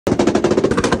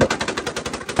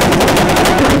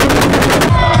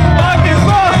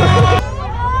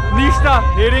Mazda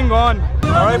heading on.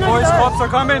 Alright boys, cops are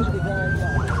coming.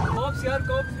 Cops यार,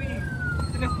 cops भी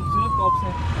इतने खूबसूरत cops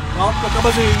हैं. Cops का कब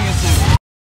से ही है.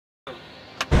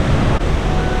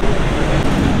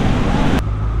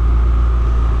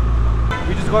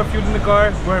 We just got fuel in the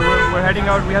car. We're heading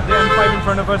out. We have the M5 in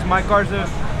front of us. My car's a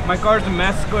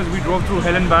mess because we drove through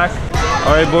hell and back.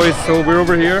 Alright boys, so we're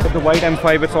over here. The white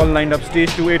M5, it's all lined up.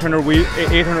 Stage 2, 800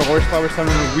 horsepower,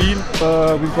 700 wheel.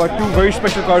 We've got two very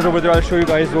special cars over there. I'll show you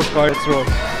guys those cars. Let's roll.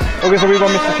 Okay, so we've got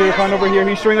Mr. Sher Khan over here.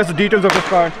 He's showing us the details of this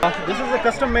car. This is a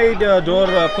custom-made door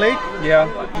plate. Yeah.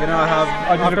 You know, I have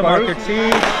aftermarket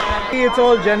seats. It's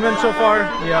all genuine so far.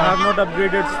 Yeah. I have not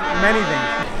upgraded many things.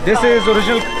 This is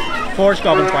original forged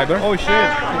carbon fiber. Oh shit.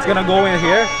 It's gonna go in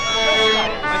here.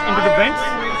 Into the vents?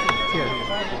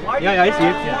 Yeah, I see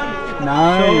it. Yeah.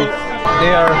 Nice. So,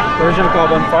 they are original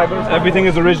carbon fibers. Everything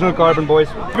is original carbon, boys.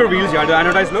 Your wheels, yeah, the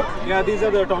anodized look. Yeah, these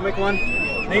are the atomic one.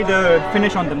 Need the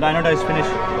finish on them, the anodized finish.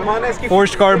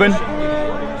 Forged carbon.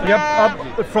 Yep, up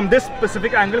from this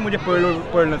specific angle, मुझे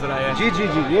pearl नजर आया है. जी.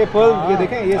 ये pearl, ये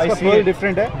देखें, ये इसका pearl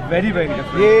different है. Very different.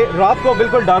 ये रात को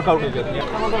बिल्कुल dark out हो जाती है.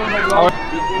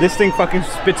 This thing fucking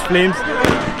spits flames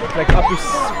like up to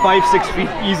 5-6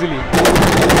 feet easily.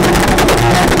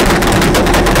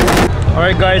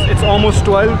 Alright guys, it's almost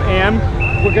 12 AM.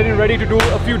 We're getting ready to do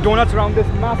a few donuts around this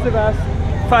massive ass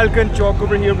Falcon chalk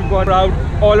over here. We've got crowd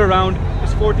all around.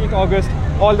 It's 14th August.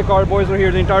 All the car boys are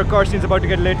here. The entire car scene's about to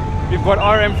get lit. We've got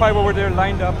our M5 over there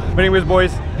lined up. But anyways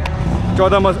boys,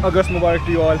 14 August Mubarak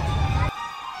to you all.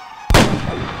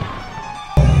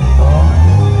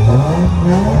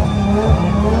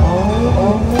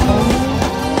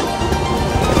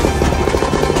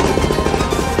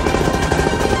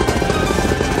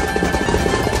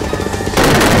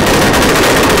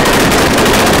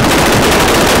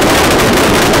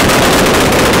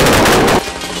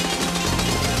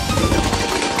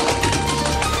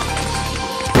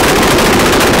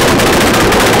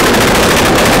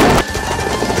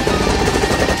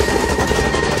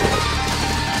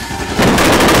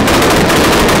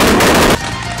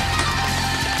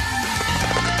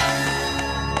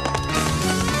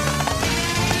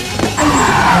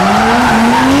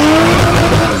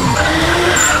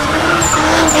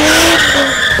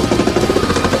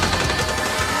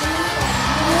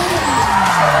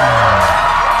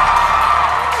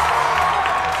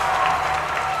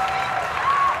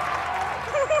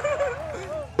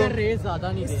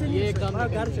 ज़्यादा नहीं दे, ये एकदम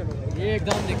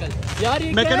निकल यार.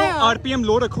 ये मैं कह रहा हूँ आरपीएम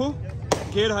लो रखो,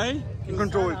 गेयर हाई,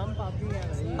 कंट्रोल.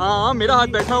 हाँ, मेरा हाथ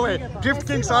बैठा हुआ है. ड्रिफ्ट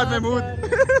किंग साथ Mahmood.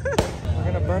 We're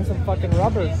gonna burn some fucking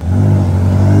rubbers.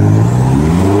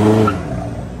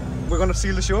 We're gonna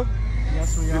seal the show. Yes,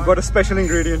 we are. We've got a special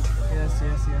ingredient. Yes.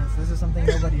 This is something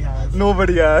nobody has.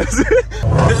 Nobody has.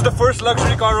 This is the first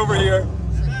luxury car over here.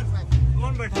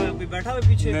 कौन बैठा है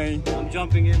पीछे? नहीं. I'm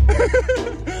jumping in.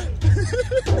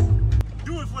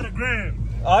 Do it for the gram.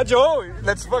 Ajo,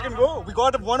 let's fucking go. We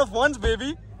got one of ones, baby.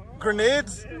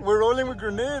 Grenades. We're rolling with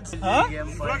grenades. Huh?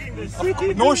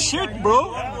 No shit, bro.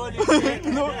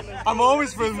 No, I'm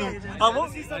always filming.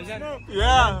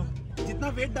 Yeah. जितना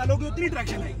wait डालोगे उतनी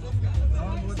traction आएगी.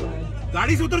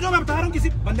 गाड़ी से उतर जाओ, मैं बता रहा हूँ, किसी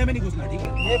बंदे में नहीं घुसना, ठीक है?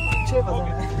 ये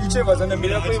पीछे वजन है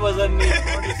मेरा. कोई वजन नहीं.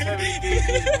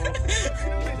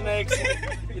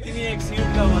 इतनी एक सीट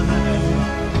का वजन है.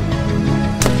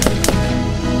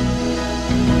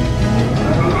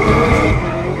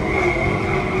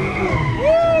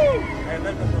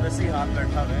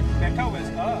 बैठा हुआ है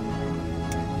इसका.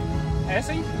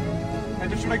 ऐसे ही.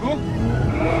 Should I go?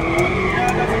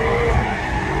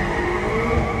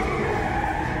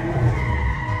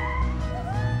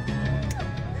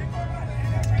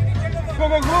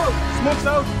 Go. Smoke's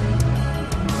out.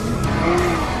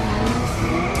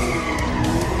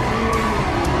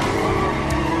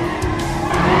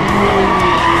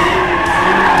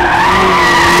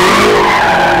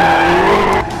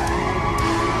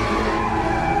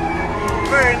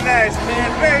 Very nice, man.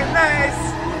 Very nice.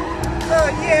 Oh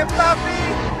yeah, puppy.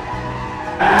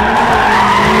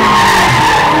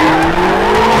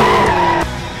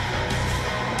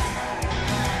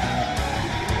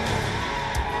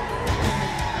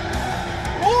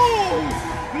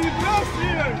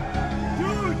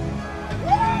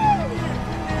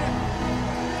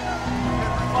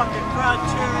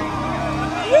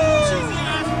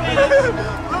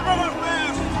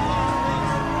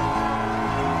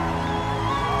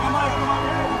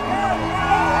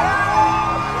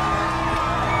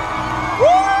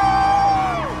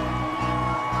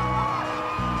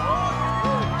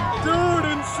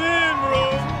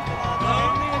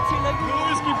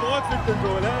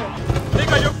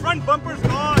 Your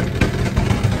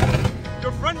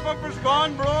front bumper's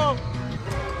gone, bro.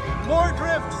 More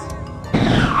drifts.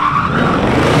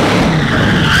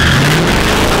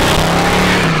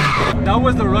 That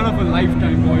was the run of a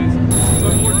lifetime, boys.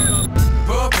 But more to come.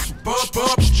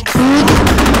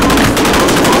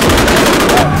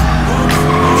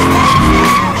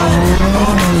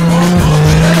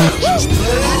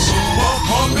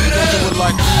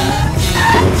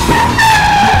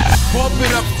 Pump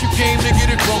it up if you game, nigga,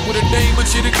 it drunk with a name and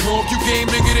shit, it drunk. You game,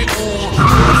 nigga, it on.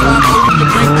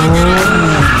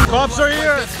 Cops are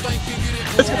here!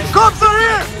 Cops are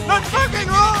here! Let's fucking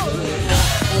roll!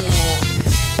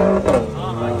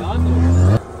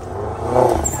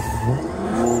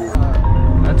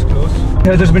 That's close.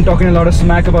 Heather's been talking a lot of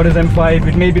smack about his M5.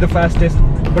 It may be the fastest,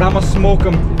 but I'ma smoke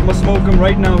him. I'ma smoke him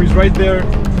right now. He's right there.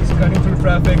 He's cutting through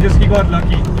traffic. He got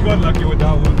lucky. He got lucky with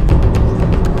that one.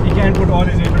 He can't put all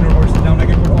his 800 horses down. I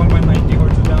can put all my 90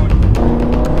 horses down.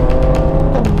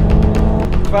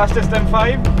 Fastest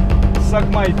M5? Suck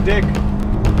my dick.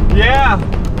 Yeah!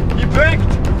 He blinked!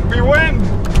 We win!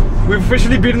 We've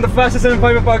officially beaten the fastest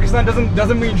M5 in Pakistan.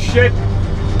 Doesn't mean shit.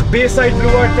 Bayside Blue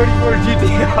R34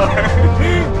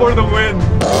 GTR for the win.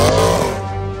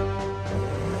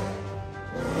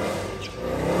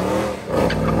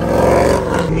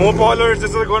 More ballers,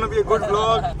 this is going to be a good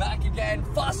vlog. Back again,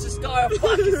 fastest car of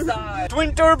Pakistan.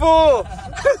 Twin turbo!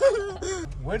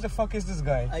 Where the fuck is this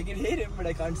guy? I can hit him, but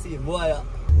I can't see him. Why?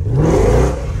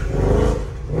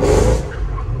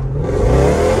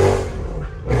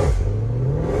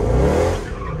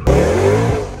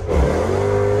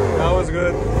 That was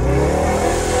good.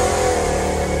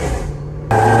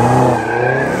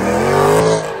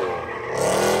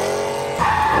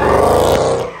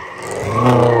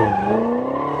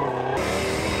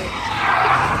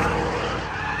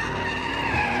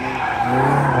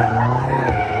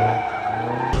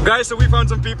 Guys, so we found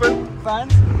some people.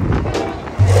 Fans?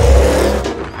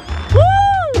 Woo!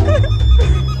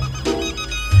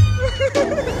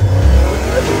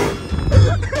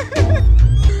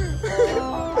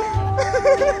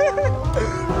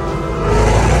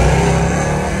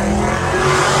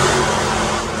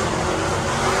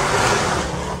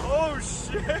 Oh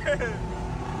shit!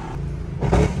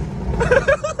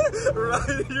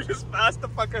 Right, you just passed the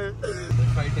fucker.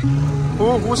 Fighting.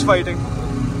 Who's fighting?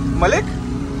 Malik?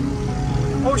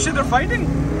 Oh shit, they're fighting?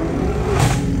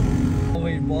 Oh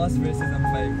wait, boss versus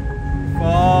M5.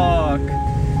 Fuck.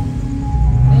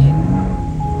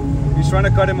 He's trying to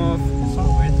cut him off. It's not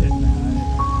worth it, man.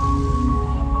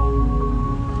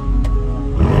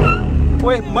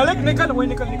 Wait, Malik, nikal. Wait,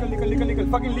 nikal.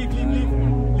 Fucking leave. Leave.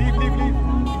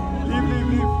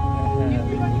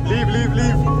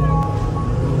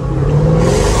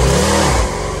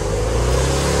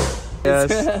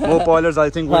 Yes, more poilers. I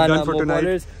think we're done for tonight.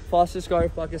 Poilers, fastest car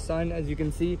of Pakistan, as you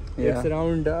can see. Yeah. It's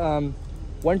around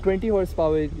 120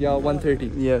 horsepower, yeah,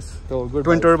 130. Yes. So good.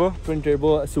 Twin turbo,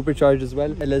 supercharged as well.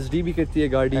 LSD bhi karti hai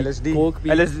gaadi. LSD. Coke bhi.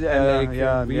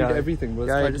 LSD, Weed, yeah. everything, bro.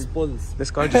 This Yeah, car just pulls.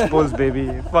 This car just pulls, baby.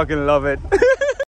 Fucking love it.